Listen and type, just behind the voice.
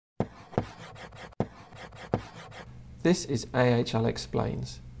This is AHL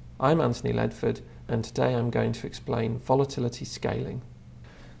Explains. I'm Anthony Ledford, and today I'm going to explain volatility scaling.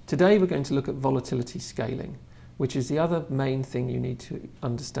 Today we're going to look at volatility scaling, which is the other main thing you need to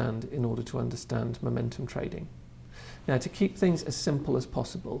understand in order to understand momentum trading. Now, to keep things as simple as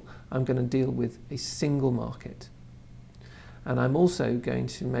possible, I'm going to deal with a single market. And I'm also going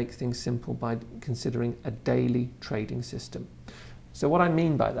to make things simple by considering a daily trading system. So what I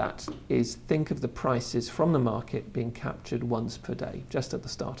mean by that is think of the prices from the market being captured once per day, just at the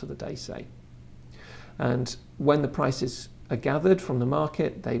start of the day, say. And when the prices are gathered from the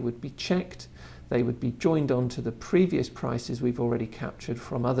market, they would be checked, they would be joined on to the previous prices we've already captured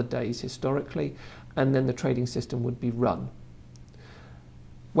from other days historically, and then the trading system would be run.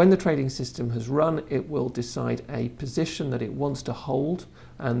 When the trading system has run, it will decide a position that it wants to hold,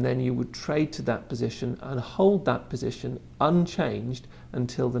 and then you would trade to that position and hold that position unchanged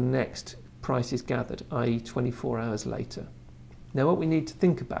until the next price is gathered, i.e. 24 hours later. Now what we need to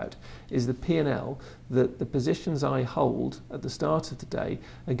think about is the P&L that the positions I hold at the start of the day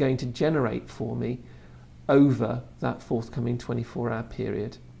are going to generate for me over that forthcoming 24-hour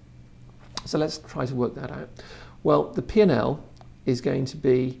period. So let's try to work that out. Well, the P&L is going to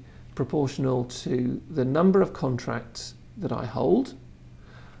be proportional to the number of contracts that I hold,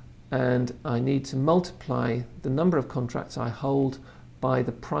 and I need to multiply the number of contracts I hold by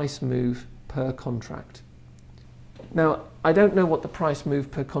the price move per contract. Now, I don't know what the price move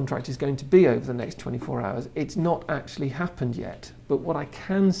per contract is going to be over the next 24 hours. It's not actually happened yet, but what I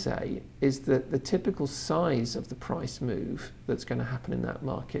can say is that the typical size of the price move that's going to happen in that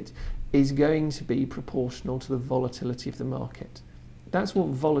market is going to be proportional to the volatility of the market. That's what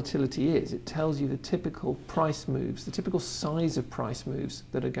volatility is. It tells you the typical price moves, the typical size of price moves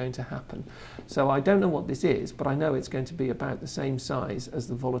that are going to happen. So I don't know what this is, but I know it's going to be about the same size as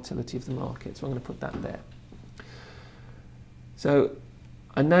the volatility of the market. So I'm going to put that there. So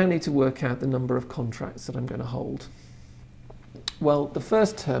I now need to work out the number of contracts that I'm going to hold. Well, the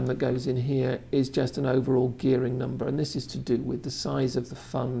first term that goes in here is just an overall gearing number, and this is to do with the size of the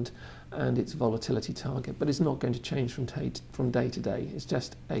fund and its volatility target, but it's not going to change from day to day. It's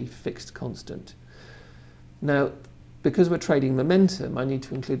just a fixed constant. Now, because we're trading momentum, I need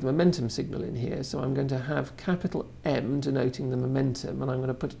to include the momentum signal in here, so I'm going to have capital M denoting the momentum, and I'm going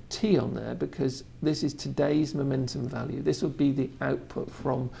to put a T on there because this is today's momentum value. This will be the output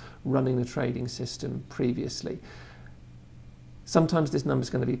from running the trading system previously. Sometimes this number is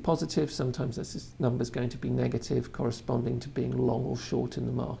going to be positive, sometimes this number is going to be negative, corresponding to being long or short in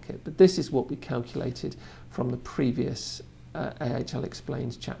the market. But this is what we calculated from the previous AHL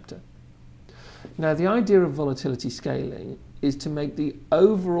Explains chapter. Now, the idea of volatility scaling is to make the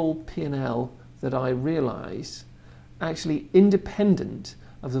overall P&L that I realise actually independent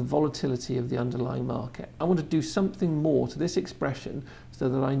of the volatility of the underlying market. I want to do something more to this expression so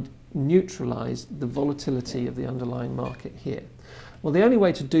that I neutralise the volatility of the underlying market here. Well, the only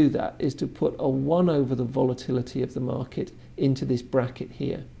way to do that is to put a 1 over the volatility of the market into this bracket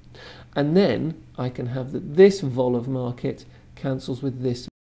here. And then I can have that this vol of market cancels with this.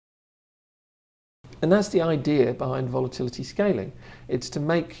 And that's the idea behind volatility scaling. It's to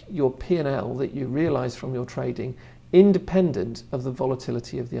make your P&L that you realise from your trading independent of the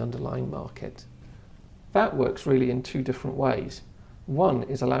volatility of the underlying market. That works really in two different ways. One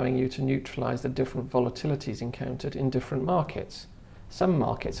is allowing you to neutralise the different volatilities encountered in different markets. Some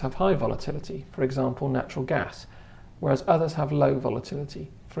markets have high volatility, for example natural gas, whereas others have low volatility,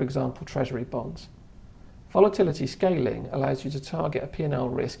 for example treasury bonds. Volatility scaling allows you to target a P&L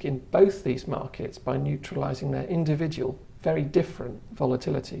risk in both these markets by neutralising their individual, very different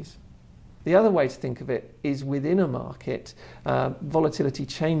volatilities. The other way to think of it is within a market, volatility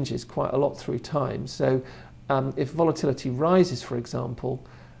changes quite a lot through time. So if volatility rises, for example,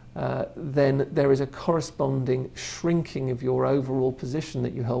 then there is a corresponding shrinking of your overall position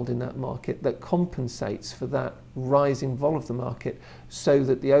that you hold in that market that compensates for that rising vol of the market, so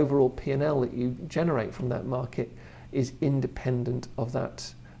that the overall P&L that you generate from that market is independent of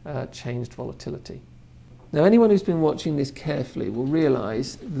that changed volatility. Now, anyone who's been watching this carefully will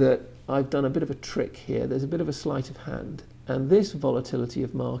realise that I've done a bit of a trick here. There's a bit of a sleight of hand, and this volatility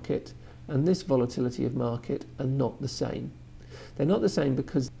of market and this volatility of market are not the same. They're not the same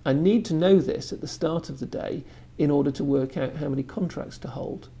because I need to know this at the start of the day in order to work out how many contracts to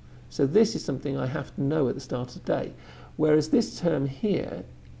hold. So this is something I have to know at the start of the day, whereas this term here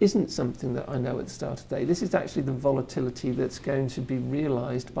isn't something that I know at the start of the day. This is actually the volatility that's going to be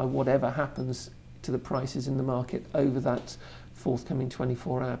realised by whatever happens to the prices in the market over that forthcoming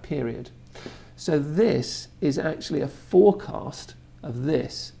 24-hour period. So this is actually a forecast of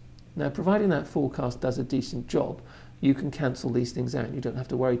this. Now, providing that forecast does a decent job, you can cancel these things out. You don't have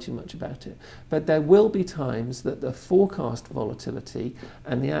to worry too much about it. But there will be times that the forecast volatility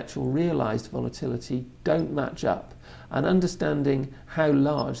and the actual realised volatility don't match up. And understanding how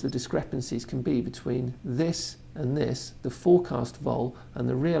large the discrepancies can be between this and this, the forecast vol and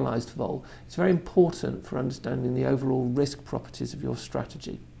the realised vol, is very important for understanding the overall risk properties of your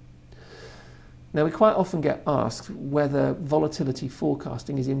strategy. Now, we quite often get asked whether volatility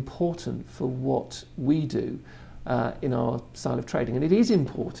forecasting is important for what we do in our style of trading. And it is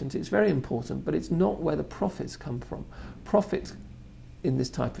important, it's very important, but it's not where the profits come from. Profit in this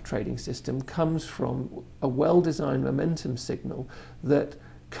type of trading system comes from a well-designed momentum signal that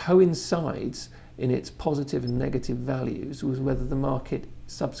coincides in its positive and negative values with whether the market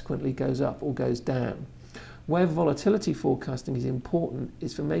subsequently goes up or goes down. Where volatility forecasting is important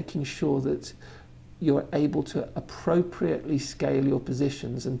is for making sure that you're able to appropriately scale your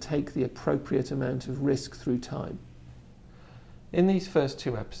positions and take the appropriate amount of risk through time. In these first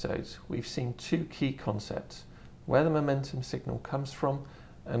two episodes, we've seen two key concepts: where the momentum signal comes from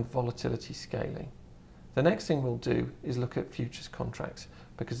and volatility scaling. The next thing we'll do is look at futures contracts,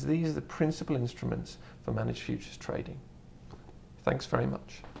 because these are the principal instruments for managed futures trading. Thanks very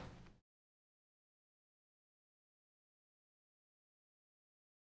much.